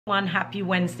One happy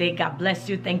Wednesday. God bless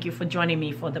you. Thank you for joining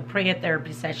me for the prayer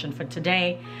therapy session for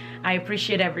today. I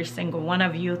appreciate every single one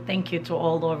of you. Thank you to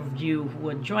all of you who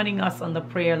are joining us on the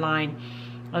prayer line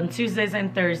on Tuesdays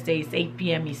and Thursdays, 8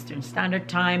 p.m. Eastern Standard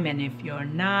Time. And if you're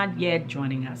not yet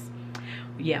joining us,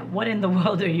 what in the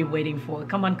world are you waiting for?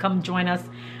 Come on, come join us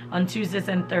on Tuesdays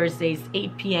and Thursdays,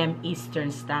 8 p.m.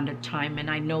 Eastern Standard Time. And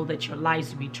I know that your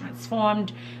lives will be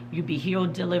transformed. You'll be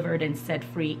healed, delivered, and set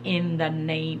free in the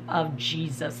name of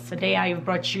Jesus. Today, I have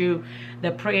brought you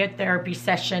the prayer therapy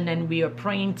session, and we are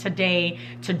praying today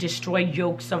to destroy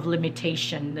yokes of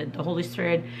limitation. The Holy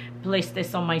Spirit placed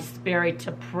this on my spirit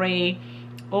to pray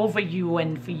over you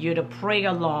and for you to pray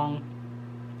along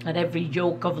at every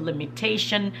yoke of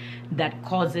limitation that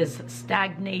causes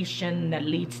stagnation, that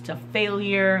leads to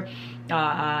failure,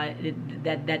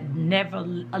 that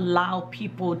never allow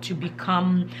people to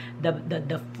become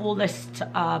the fullest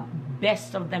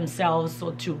best of themselves,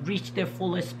 or to reach their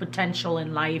fullest potential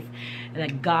in life.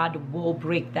 That God will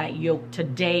break that yoke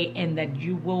today, and that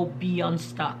you will be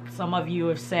unstuck. Some of you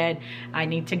have said, I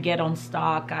need to get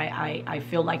unstuck. I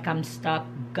feel like I'm stuck.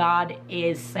 God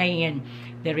is saying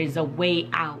there is a way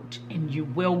out, and you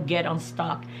will get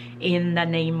unstuck in the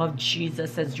name of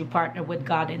Jesus as you partner with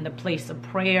God in the place of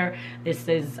prayer. This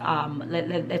is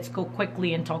let's go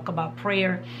quickly and talk about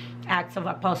prayer. Acts of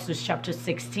Apostles chapter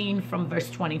 16 from verse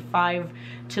 25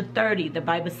 to 30. The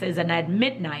Bible says, and at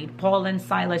midnight Paul and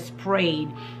Silas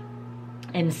prayed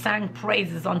and sang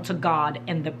praises unto God,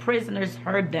 and the prisoners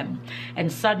heard them.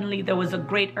 And suddenly there was a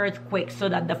great earthquake, so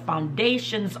that the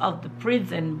foundations of the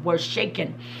prison were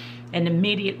shaken. And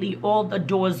immediately all the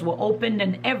doors were opened,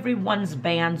 and everyone's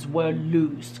bands were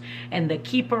loosed. And the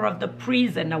keeper of the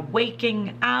prison,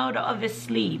 awaking out of his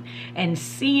sleep and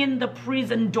seeing the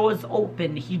prison doors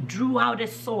open, he drew out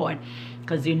his sword,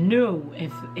 because he knew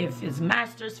if his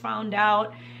masters found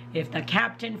out, if the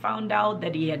captain found out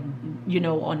that he had,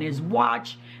 on his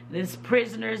watch, these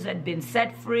prisoners had been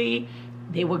set free,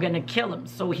 they were going to kill him.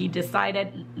 So he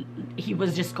decided he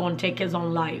was just going to take his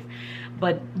own life.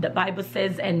 But the Bible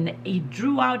says, and he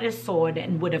drew out his sword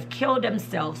and would have killed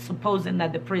himself, supposing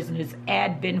that the prisoners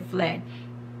had been fled.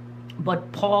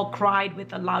 But Paul cried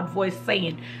with a loud voice,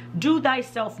 saying, do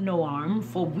thyself no harm,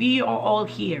 for we are all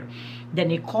here. Then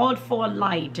he called for a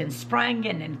light and sprang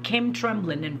in and came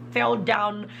trembling and fell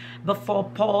down before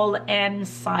Paul and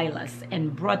Silas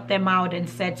and brought them out and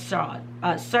said,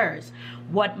 sirs,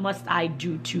 what must I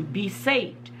do to be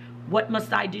saved? What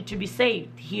must I do to be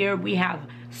saved? Here we have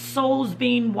souls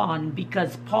being won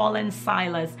because Paul and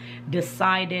Silas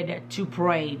decided to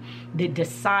pray. They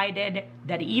decided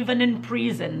that even in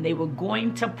prison, they were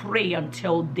going to pray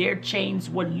until their chains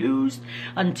were loosed,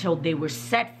 until they were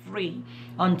set free,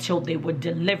 until they were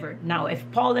delivered. Now, if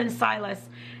Paul and Silas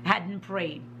hadn't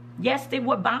prayed, yes, they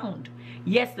were bound.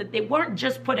 Yes, that they weren't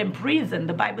just put in prison.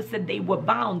 The Bible said they were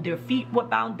bound. Their feet were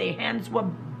bound. Their hands were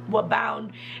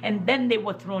bound, and then they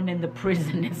were thrown in the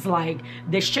prison. It's like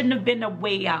there shouldn't have been a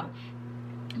way out.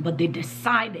 But they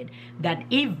decided that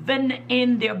even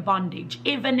in their bondage,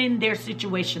 even in their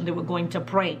situation, they were going to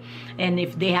pray. And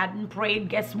if they hadn't prayed,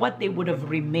 guess what? They would have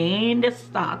remained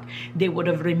stuck. They would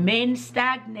have remained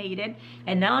stagnated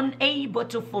and unable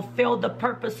to fulfill the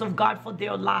purpose of God for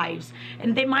their lives.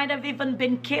 And they might have even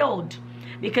been killed.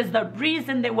 Because the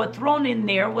reason they were thrown in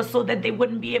there was so that they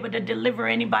wouldn't be able to deliver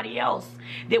anybody else.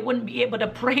 They wouldn't be able to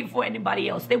pray for anybody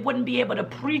else. They wouldn't be able to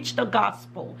preach the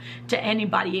gospel to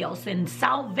anybody else. And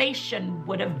salvation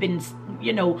would have been,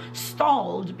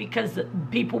 stalled, because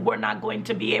people were not going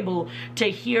to be able to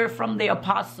hear from the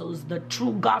apostles the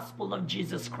true gospel of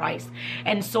Jesus Christ.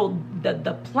 And so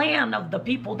the plan of the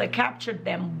people that captured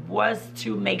them was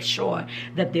to make sure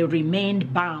that they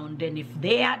remained bound. And if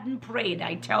they hadn't prayed,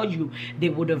 I tell you,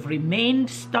 they would have remained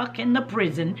stuck in the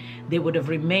prison. They would have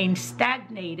remained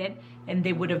stagnated, and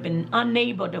they would have been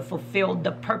unable to fulfill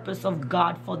the purpose of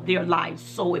God for their lives.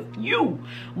 So if you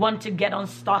want to get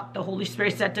unstuck, the Holy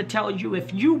Spirit said to tell you,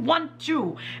 if you want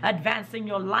to advance in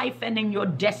your life and in your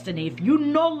destiny, if you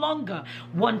no longer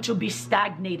want to be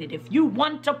stagnated, if you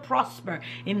want to prosper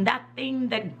in that thing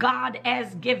that God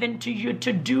has given to you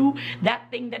to do, that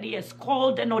thing that he has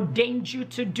called and ordained you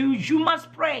to do, you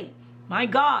must pray. My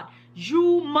God,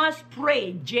 you must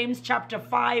pray. James chapter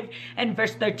 5 and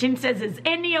verse 13 says, is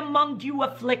any among you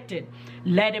afflicted?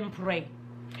 Let him pray.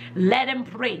 Let him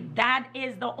pray. That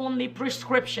is the only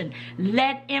prescription.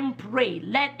 Let him pray.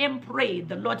 Let him pray.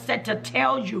 The Lord said to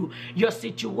tell you your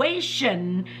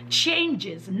situation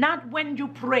changes, not when you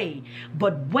pray,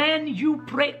 but when you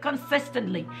pray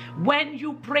consistently, when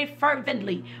you pray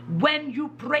fervently, when you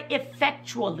pray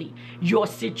effectually. Your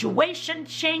situation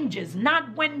changes,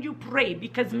 not when you pray,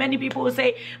 because many people will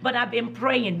say, but I've been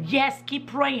praying. Yes, keep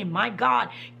praying, my God.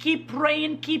 Keep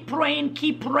praying, keep praying,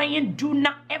 keep praying. Do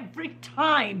not, every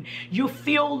time you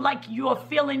feel like you're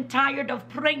feeling tired of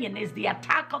praying, is the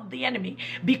attack of the enemy,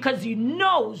 because he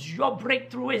knows your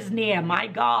breakthrough is near, my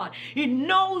God. He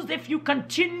knows if you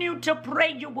continue to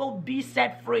pray, you will be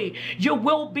set free. You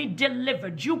will be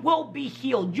delivered. You will be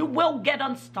healed. You will get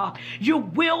unstuck. You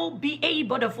will be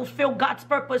able to fulfill God's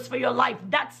purpose for your life.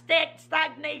 That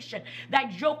stagnation,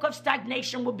 that yoke of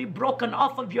stagnation will be broken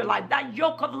off of your life. That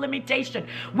yoke of limitation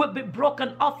will be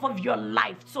broken off of your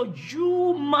life. So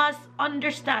you must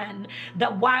understand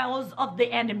the wiles of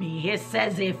the enemy. It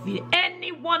says, if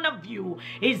any one of you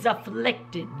is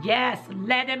afflicted, yes,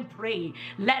 let him pray.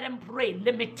 Let him pray.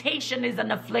 Limitation is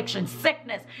an affliction.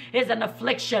 Sickness is an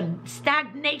affliction.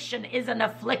 Stagnation is an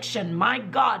affliction. My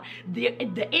God, the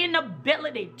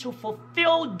inability to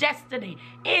fulfill destiny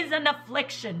is an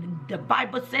affliction. The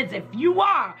Bible says if you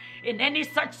are in any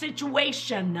such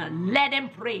situation, let him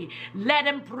pray. Let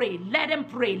him pray. Let him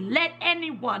pray. Let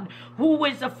anyone who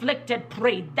is afflicted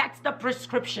pray. That's the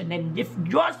prescription. And if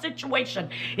your situation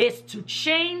is to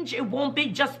change, it won't be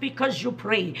just because you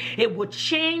pray. It will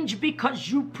change because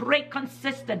you pray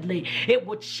consistently. It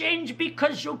will change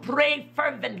because you pray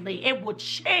fervently. It will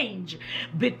change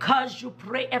because you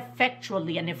pray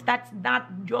effectually. And if that's not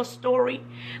your story,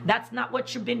 that's not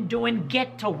what you've been doing,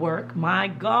 get to work. My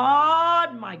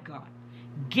God, my God.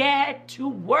 Get to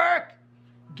work.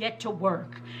 Get to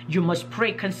work. You must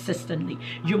pray consistently.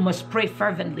 You must pray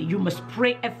fervently. You must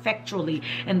pray effectually.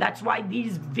 And that's why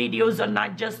these videos are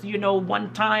not just,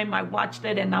 one time I watched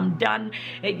it and I'm done.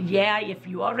 Yeah, if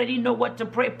you already know what to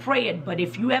pray, pray it. But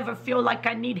if you ever feel like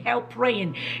I need help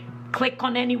praying, click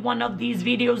on any one of these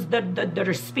videos that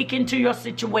are speaking to your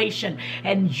situation,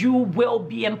 and you will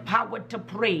be empowered to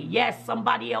pray. Yes,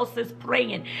 somebody else is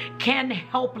praying can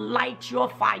help light your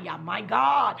fire. My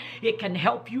God, it can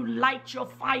help you light your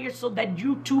fire so that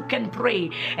you too can pray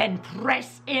and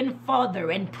press in further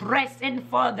and press in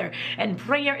further. And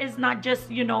prayer is not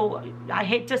just, I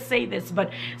hate to say this,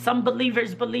 but some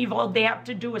believers believe all they have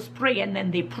to do is pray, and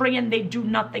then they pray and they do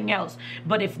nothing else.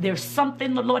 But if there's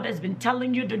something the Lord has been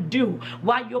telling you to do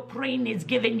while you're praying, is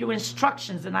giving you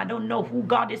instructions, and I don't know who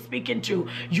God is speaking to,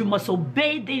 you must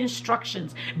obey the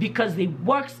instructions, because it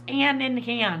works hand in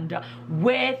hand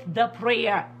with the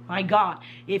prayer. My God,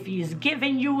 if he's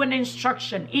giving you an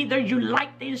instruction, either you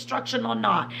like the instruction or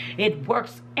not, it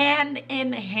works hand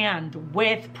in hand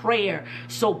with prayer.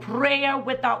 So prayer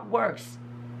without works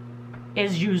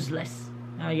is useless.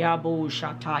 That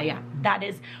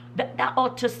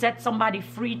ought to set somebody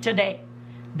free today.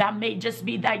 That may just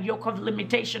be that yoke of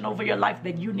limitation over your life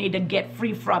that you need to get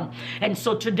free from. And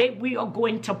so today we are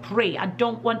going to pray. I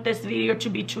don't want this video to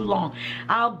be too long.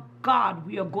 God,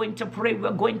 we are going to pray.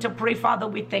 We're going to pray. Father,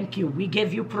 we thank you. We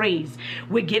give you praise.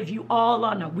 We give you all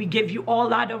honor. We give you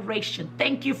all adoration.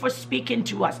 Thank you for speaking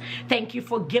to us. Thank you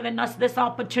for giving us this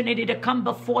opportunity to come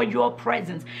before your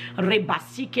presence. We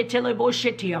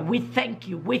thank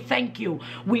you. We thank you.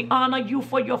 We honor you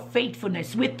for your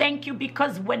faithfulness. We thank you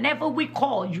because whenever we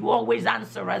call, you always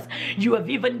answer us. You have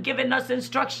even given us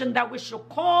instruction that we shall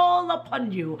call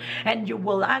upon you and you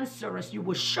will answer us. You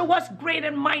will show us great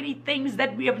and mighty things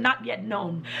that we have not yet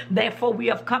known. Therefore, we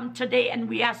have come today and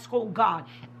we ask, oh God,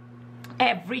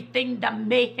 everything that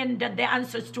may hinder the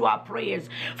answers to our prayers,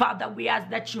 Father, we ask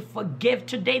that you forgive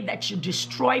today, that you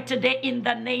destroy today in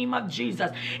the name of Jesus.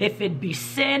 If it be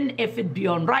sin, if it be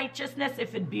unrighteousness,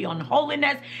 if it be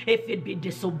unholiness, if it be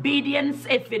disobedience,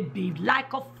 if it be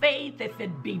lack of faith, if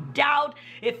it be doubt,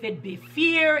 if it be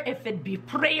fear, if it be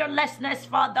prayerlessness,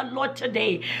 Father, Lord,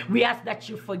 today we ask that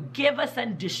you forgive us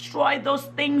and destroy those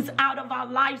things out of our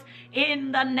lives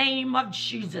in the name of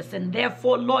Jesus. And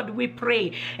therefore, Lord, we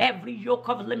pray every yoke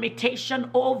of limitation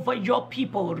over your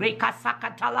people, I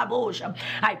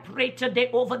pray today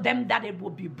over them that it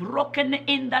will be broken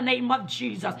in the name of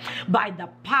Jesus. By the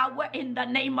power in the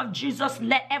name of Jesus,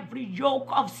 let every yoke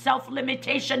of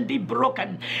self-limitation be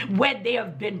broken where they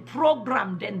have been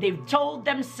programmed and they've told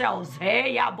themselves,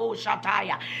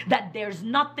 that there's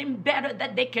nothing better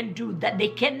that they can do, that they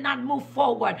cannot move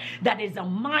forward. That is a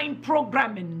mind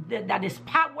programming that is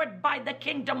powered by the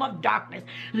kingdom of darkness.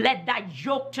 Let that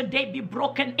yoke today be be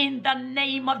broken in the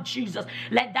name of Jesus.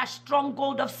 Let that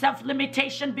stronghold of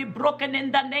self-limitation be broken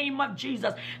in the name of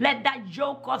Jesus. Let that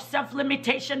yoke of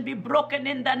self-limitation be broken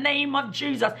in the name of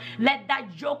Jesus. Let that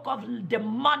yoke of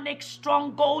demonic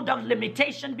stronghold of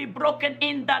limitation be broken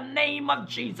in the name of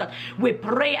Jesus. We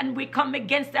pray and we come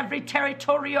against every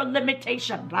territorial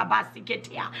limitation,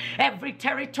 every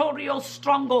territorial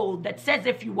stronghold that says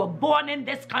if you were born in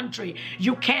this country,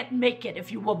 you can't make it.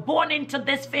 If you were born into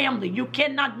this family, you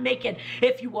cannot make it.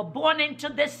 If you were born into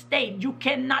this state, you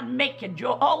cannot make it.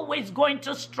 You're always going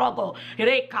to struggle.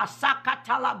 Today,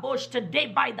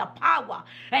 by the power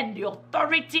and the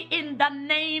authority in the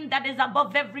name that is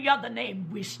above every other name,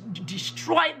 we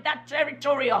destroy that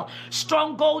territorial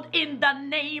stronghold in the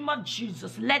name of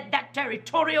Jesus. Let that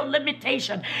territorial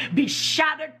limitation be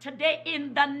shattered today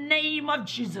in the name of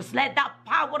Jesus. Let that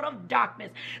power of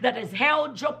darkness that has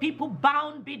held your people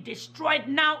bound be destroyed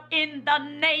now in the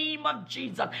name of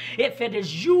Jesus. If it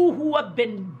is you who have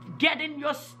been getting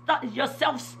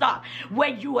yourself stuck, where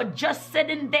you are just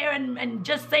sitting there and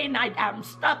just saying, I'm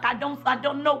stuck, I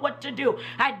don't know what to do,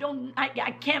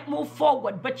 I can't move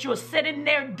forward, but you're sitting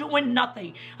there doing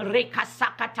nothing. The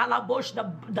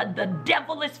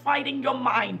devil is fighting your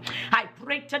mind. I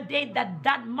pray today that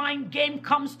that mind game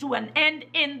comes to an end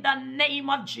in the name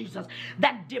of Jesus.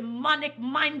 That demonic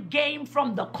mind game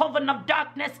from the coven of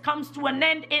darkness comes to an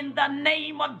end in the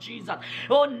name of Jesus.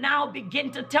 Oh, now begin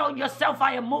to tell yourself,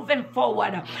 I am moving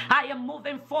forward. I am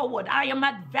moving forward. I am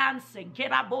advancing.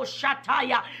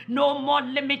 No more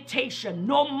limitation.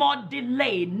 No more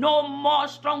delay. No more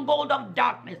stronghold of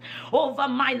darkness over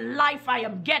my life. I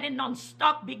am getting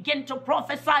unstuck. Begin to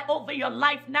prophesy over your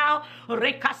life now.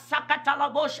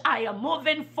 I am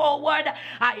moving forward.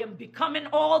 I am becoming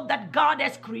all that God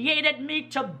has created me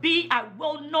to be. I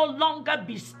will no longer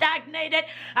be stagnated.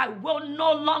 I will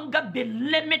no longer be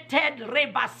limited.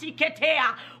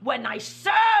 When I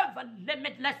serve a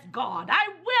limitless God, I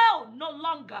will no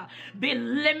longer be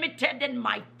limited in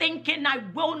my thinking. I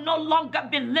will no longer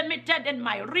be limited in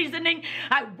my reasoning.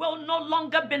 I will no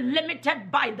longer be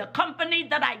limited by the company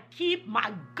that I keep.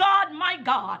 My God, my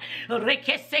God.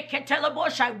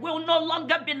 I will no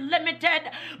longer be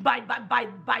limited by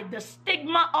the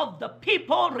stigma of the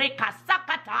people. I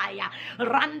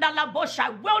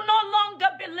will no longer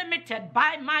be limited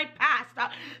by my past.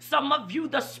 Some of you,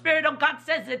 the Spirit of God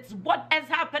says it's what has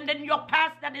happened in your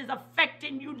past that is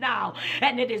affecting you now,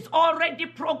 and it is already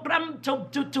programmed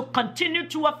to continue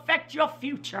to affect your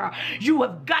future. You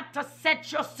have got to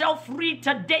set yourself free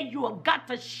today. You have got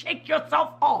to shake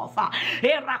yourself off out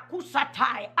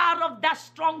of that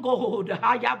stronghold.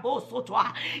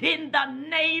 In the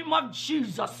name of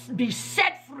Jesus, be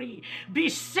set free, be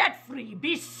set free,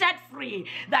 be set free,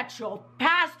 that your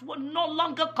past will no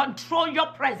longer control your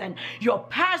present. Your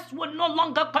past will no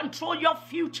longer control your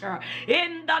future.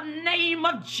 In the name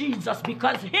of Jesus,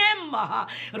 because him,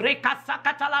 whoever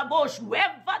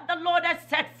the Lord has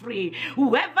set free,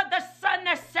 whoever the Son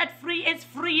has set free is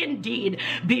free indeed.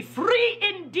 Be free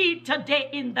indeed today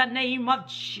in the name of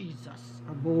Jesus.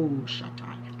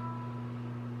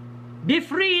 Be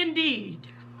free indeed.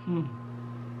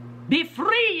 Be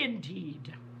free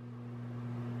indeed.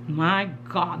 My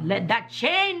God, let that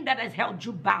chain that has held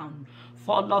you bound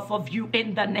fall off of you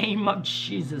in the name of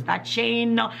Jesus. That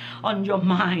chain on your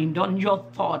mind, on your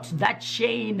thoughts, that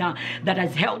chain that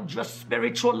has held your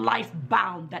spiritual life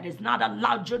bound, that has not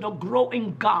allowed you to grow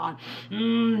in God.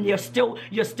 You're still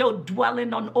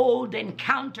dwelling on old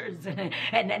encounters,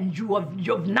 and you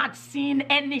have not seen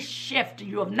any shift.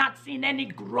 You have not seen any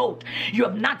growth. You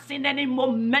have not seen any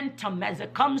momentum as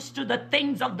it comes to the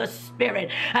things of the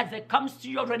Spirit, as it comes to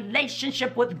your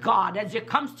relationship with God, as it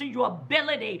comes to your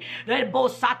ability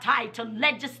to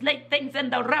legislate things in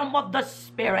the realm of the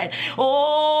Spirit.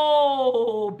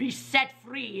 Oh, be set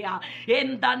free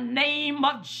in the name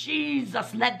of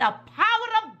Jesus. Let the power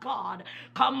of God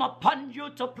come upon you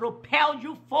to propel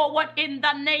you forward in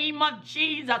the name of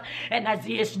Jesus. And as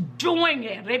he is doing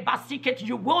it,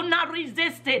 you will not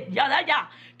resist it.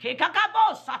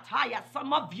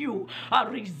 Some of you are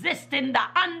resisting the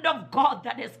hand of God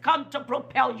that has come to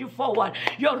propel you forward.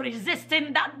 You're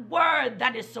resisting that word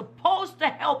that is supposed to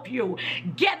help you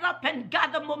get up and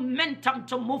gather momentum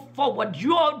to move forward.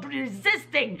 You're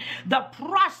resisting the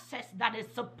process that is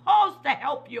supposed to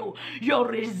help you. You're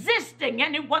resisting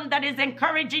any everyone that is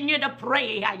encouraging you to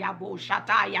pray.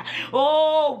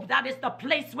 Oh, that is the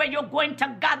place where you're going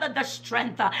to gather the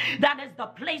strength. That is the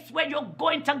place where you're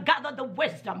going to gather the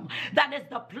wisdom. That is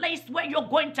the place where you're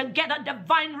going to get a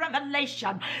divine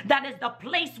revelation. That is the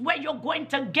place where you're going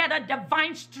to get a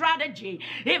divine strategy,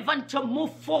 even to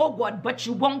move forward, but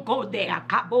you won't go there.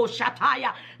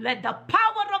 Let the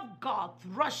power of God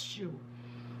thrust you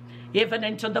even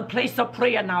into the place of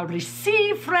prayer now.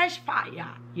 Receive fresh fire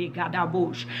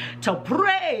to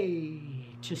pray,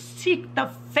 to seek the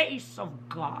face of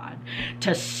God,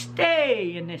 to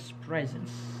stay in his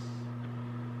presence.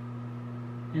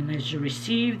 And as you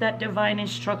receive that divine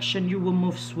instruction, you will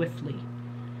move swiftly.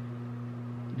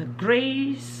 The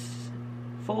grace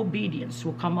for obedience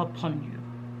will come upon you,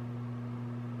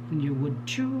 and you will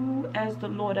do as the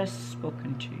Lord has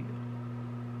spoken to you,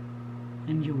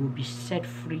 and you will be set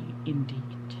free indeed.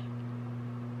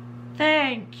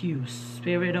 Thank you,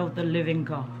 Spirit of the living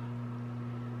God.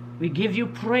 We give you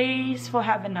praise for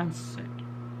having answered,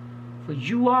 for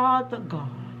you are the God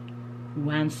who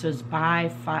answers by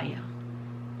fire.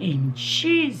 In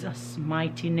Jesus'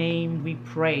 mighty name we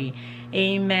pray.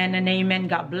 Amen and amen.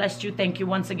 God bless you. Thank you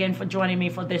once again for joining me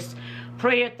for this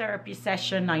prayer therapy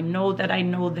session. I know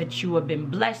that you have been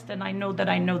blessed, and I know that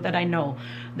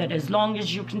as long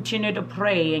as you continue to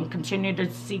pray and continue to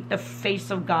seek the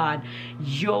face of God,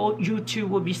 you too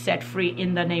will be set free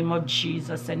in the name of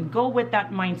Jesus. And go with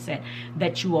that mindset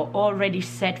that you are already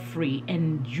set free,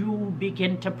 and you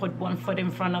begin to put one foot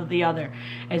in front of the other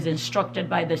as instructed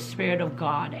by the Spirit of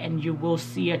God, and you will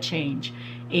see a change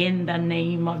in the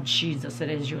name of Jesus. It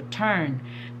is your turn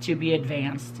to be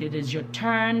advanced. It is your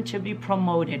turn to be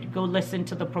promoted. Go listen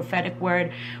to the prophetic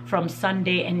word from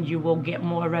Sunday, and you will get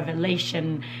more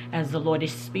revelation as the Lord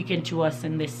is speaking to us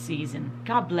in this season.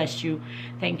 God bless you.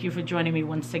 Thank you for joining me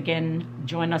once again.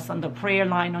 Join us on the prayer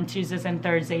line on Tuesdays and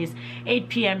Thursdays, 8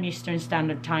 p.m. Eastern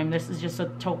Standard Time. This is just a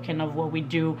token of what we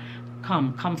do.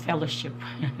 Come fellowship.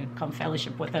 Come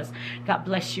fellowship with us. God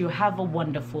bless you. Have a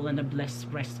wonderful and a blessed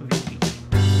rest of your week.